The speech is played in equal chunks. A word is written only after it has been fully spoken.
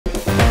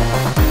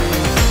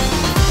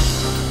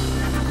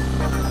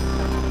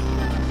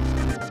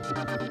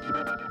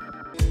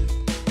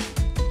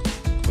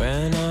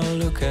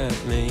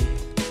at me.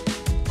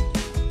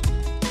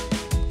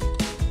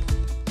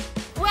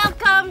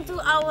 Welcome to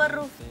our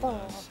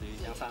rooftop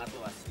Yang sangat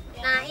luas.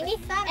 Nah ini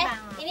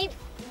ini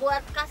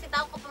buat kasih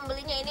tahu ke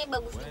pembelinya, ini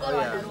bagus juga loh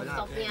ada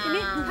rooftopnya.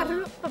 ini.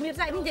 Harus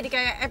pemirsa, ini jadi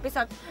kayak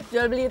episode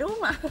jual beli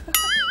rumah.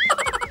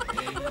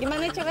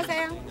 Gimana coba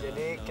sayang?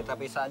 Jadi kita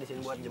bisa di sini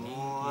buat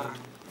jemur.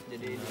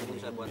 Jadi di sini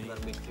bisa buat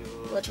barbecue.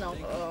 Buat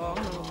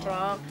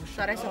nongkrong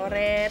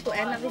sore-sore tuh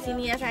enak di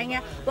sini ya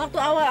sayangnya. Waktu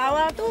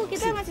awal-awal tuh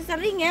kita masih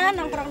sering ya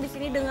nongkrong di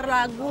sini, denger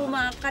lagu,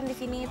 makan di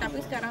sini. Tapi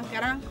sekarang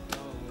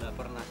Nggak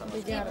pernah sama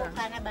udah jarang.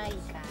 Karena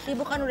baik kan.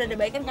 Sibuk kan udah ada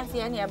baik kan,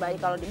 kasihan ya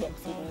bayi kalau dibawa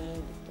sini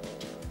gitu.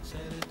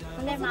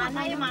 Udah mana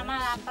ya mama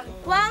lapar.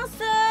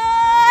 Wangse,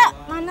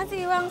 mana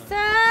sih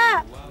Wangse?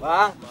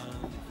 Bang,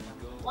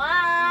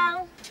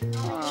 Wang.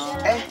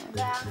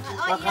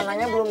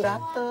 Makanannya belum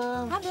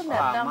dateng. Ah, belum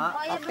datang. lama.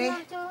 Oh iya Tapi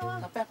benar Cok.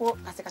 tapi aku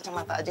kasih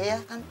kacamata aja ya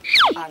kan.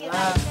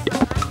 Nanas.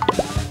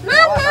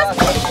 Nanas,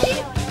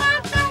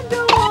 makan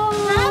dong.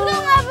 Nanas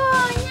nggak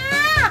punya,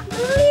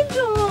 beli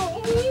dong.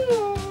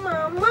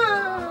 Mama.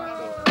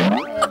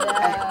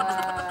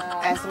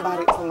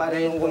 Sembari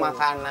nunggu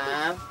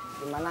makanan.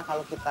 Gimana kalau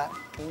kita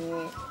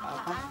ini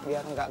biar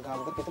nggak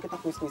gabut itu kita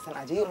kuis-kuisan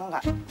aja yuk, mau nggak?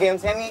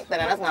 Gamesnya nih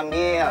Tenanas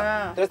ngambil,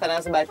 terus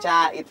Tenanas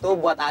baca itu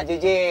buat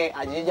AJJ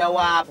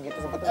jawab gitu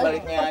seperti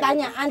sebaliknya.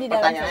 Pertanyaan gitu. di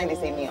dalam Pertanyaannya di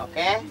sini,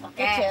 oke?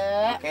 Oke,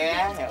 Cek. Oke,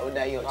 ya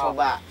udah yuk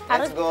coba.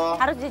 Harus Let's go.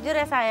 harus jujur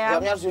ya sayang.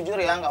 Jawabnya harus jujur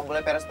ya, nggak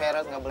boleh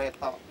peres-peres, nggak boleh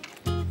tok.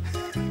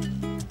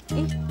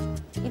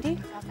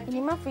 Ini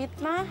mah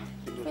fitnah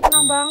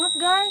banget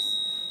guys.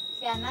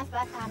 Syahnaz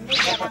pas hamil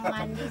jarang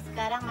mandi,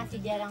 sekarang masih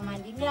jarang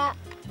mandi nggak?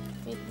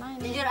 Fitnah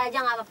ini. Jujur aja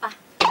nggak apa-apa.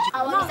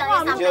 Kalau misalnya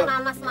sampai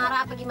Nanas marah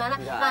apa gimana,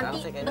 nanti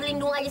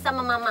berlindung aja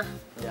sama mama.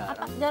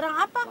 Apa? Jarang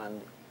apa?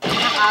 Mandi.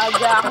 Enak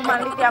aja, aku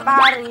mandi tiap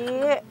hari.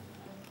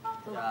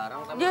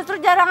 Jarang tapi Justru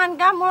jarangan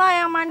kamu lah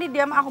yang mandi.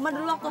 Aku mah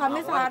dulu waktu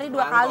hamil sehari 2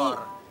 kali.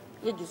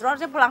 Ya justru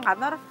harusnya pulang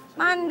kantor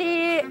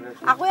mandi.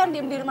 Aku yang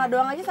diem di rumah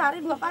doang aja sehari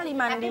 2 kali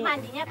mandi. Tapi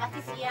mandinya pasti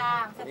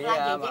siang. Setelah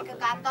Iya, JJ ke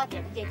kantor,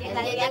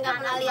 JJ nggak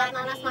pernah lihat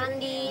Nanas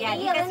mandi. Jadi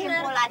Iya,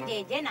 kesimpulan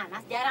JJ,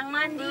 Nanas jarang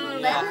mandi.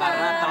 ya,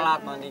 karena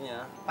telat mandinya.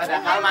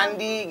 Padahal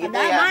mandi gitu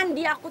Padahal ya.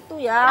 mandi aku tuh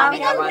ya. Tapi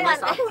kan bukan mandi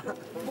sama.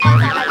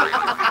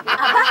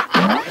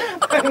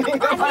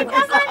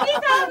 Mandi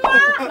sama.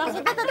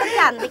 Maksudnya tetap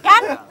cantik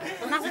kan?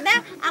 Maksudnya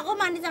aku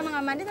mandi sama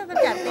nggak mandi tetap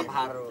cantik. Tetap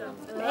harus.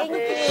 Thank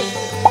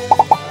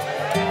you.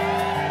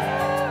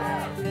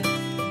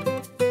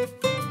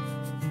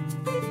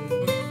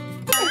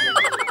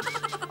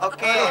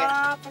 Oke.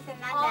 Oh,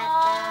 pesanan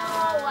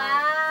datang.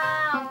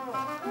 Wow.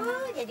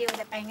 Jadi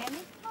udah pengen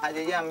nih.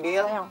 AJJ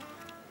ambil, Ayo.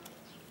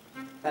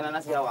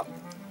 Tenanas jawab.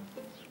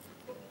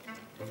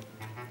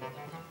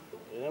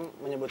 Ini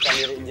menyebutkan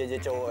diri JJ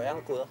cowok yang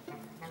cool.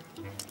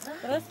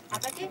 Terus?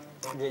 Apa sih?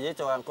 JJ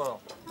cowok yang cool.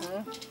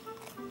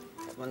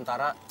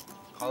 Sementara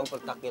kau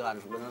pertakilan,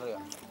 bener ya?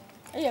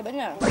 Iya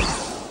benar.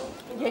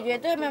 JJ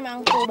itu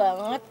memang cool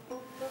banget.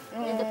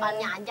 Di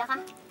depannya aja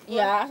kan?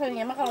 Iya,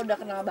 aslinya mah kalau udah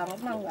kenal banget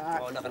mah enggak.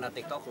 Kalau udah kena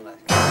TikTok enggak?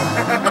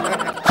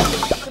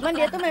 Cuman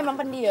dia tuh memang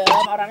pendiam,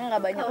 orangnya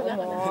nggak banyak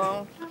ngomong.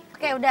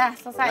 Oke, udah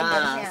selesai Nah,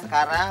 gamesnya.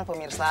 sekarang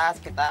pemirsa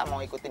kita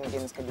mau ikutin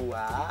games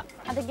kedua.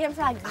 Ada games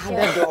lagi.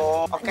 Ada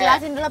dong. Oke.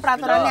 Jelasin dulu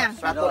peraturannya.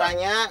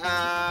 Peraturannya,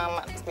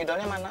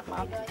 spidolnya mana?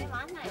 Maaf. Dari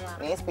mana ya?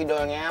 Nih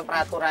spidolnya,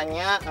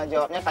 peraturannya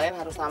jawabnya kalian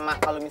harus sama.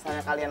 Kalau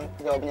misalnya kalian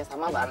jawabnya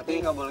sama berarti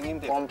Nggak boleh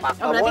ngintip. kompak.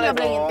 Oh, berarti nggak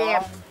boleh dong.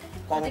 ngintip.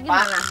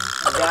 Kompak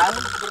dan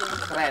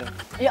keren.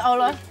 Ya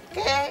Allah.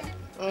 Oke,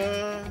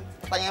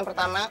 pertanyaan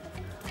pertama.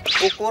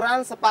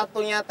 Ukuran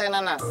sepatunya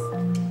Tenanas.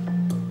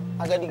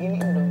 Agak digini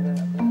udah.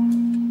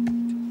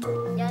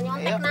 Jangan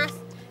nyontek, Ayo. Nas.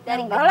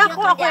 Dari Enggak lah, kecil kok aku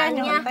yang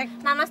kerjaannya, nyontek.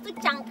 Nanas tuh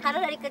karena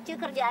dari kecil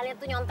kerjaannya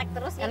tuh nyontek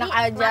terus. Enak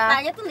jadi aja.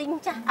 matanya tuh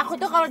lincah. Aku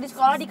tuh kalau di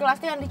sekolah di kelas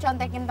tuh yang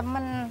dicontekin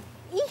temen.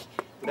 Ih,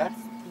 Udah,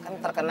 kan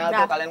terkenal Udah.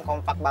 tuh kalian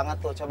kompak banget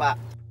tuh. Coba.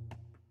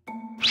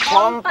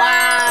 Kompak.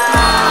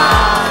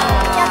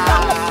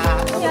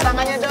 Tepuk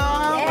tangannya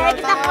dong.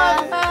 Kita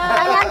kompak.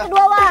 Pertanyaan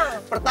kedua, Bang.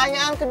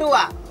 Pertanyaan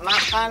kedua,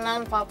 makanan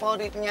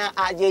favoritnya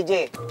AJJ.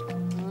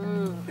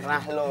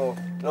 Nah lo.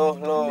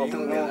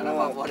 Bingung ya, karena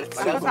favorit.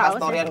 Padahal suka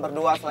storyan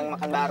berdua selain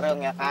makan bareng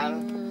ya kan.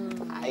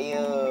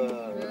 Ayo.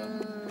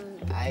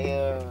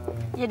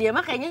 ya dia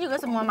mah kayaknya juga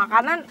semua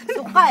makanan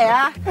suka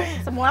ya.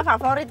 Semua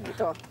favorit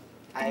gitu.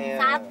 Ayo.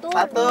 Satu,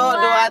 Satu, dua,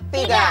 dua,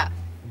 tiga.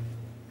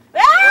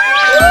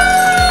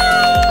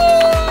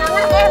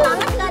 Nanas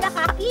nggak ada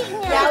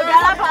kakinya. Ya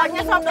udahlah,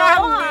 pokoknya sop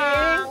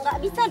kambing. Nggak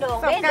bisa dong,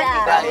 Sop beda.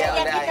 kambing. Udah ya, Ya,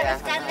 udah ya.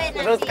 diteruskan deh nanti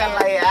Teruskan ya.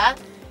 lah ya.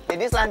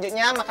 Jadi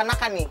selanjutnya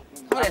makan-makan nih.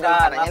 Oh, ada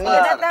makanannya nih.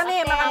 Udah tahu nih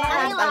makan-makan.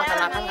 Kita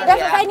makan-makan Udah kali ya.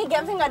 selesai nih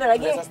gamesnya, nggak ada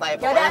lagi. Udah selesai. Ya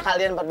udah. Pokoknya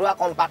kalian berdua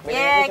kompak.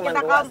 Bedanya Yeay, cuma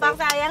kita dua kompak sih.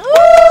 sayang. Ah.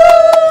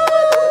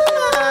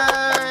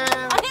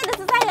 Oke, udah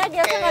selesai ya,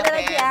 gamesnya nggak ada Oke,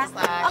 lagi ya.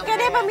 selesai. Oke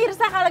deh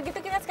pemirsa, kalau gitu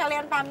kita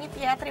sekalian pamit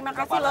ya. Terima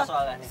kasih Kepala loh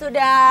soalnya nih.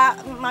 sudah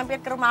mampir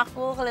ke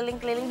rumahku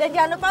keliling-keliling. Dan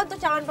jangan lupa untuk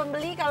calon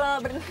pembeli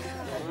kalau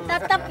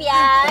Tetap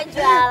ya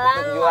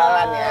jualan.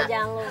 Jualan ya.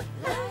 Jangan lupa.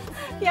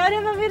 Ya udah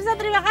pemirsa,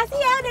 terima kasih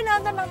ya udah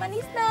nonton Mama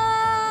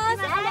Nisnos.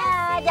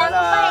 Dadah. Jangan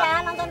lupa ya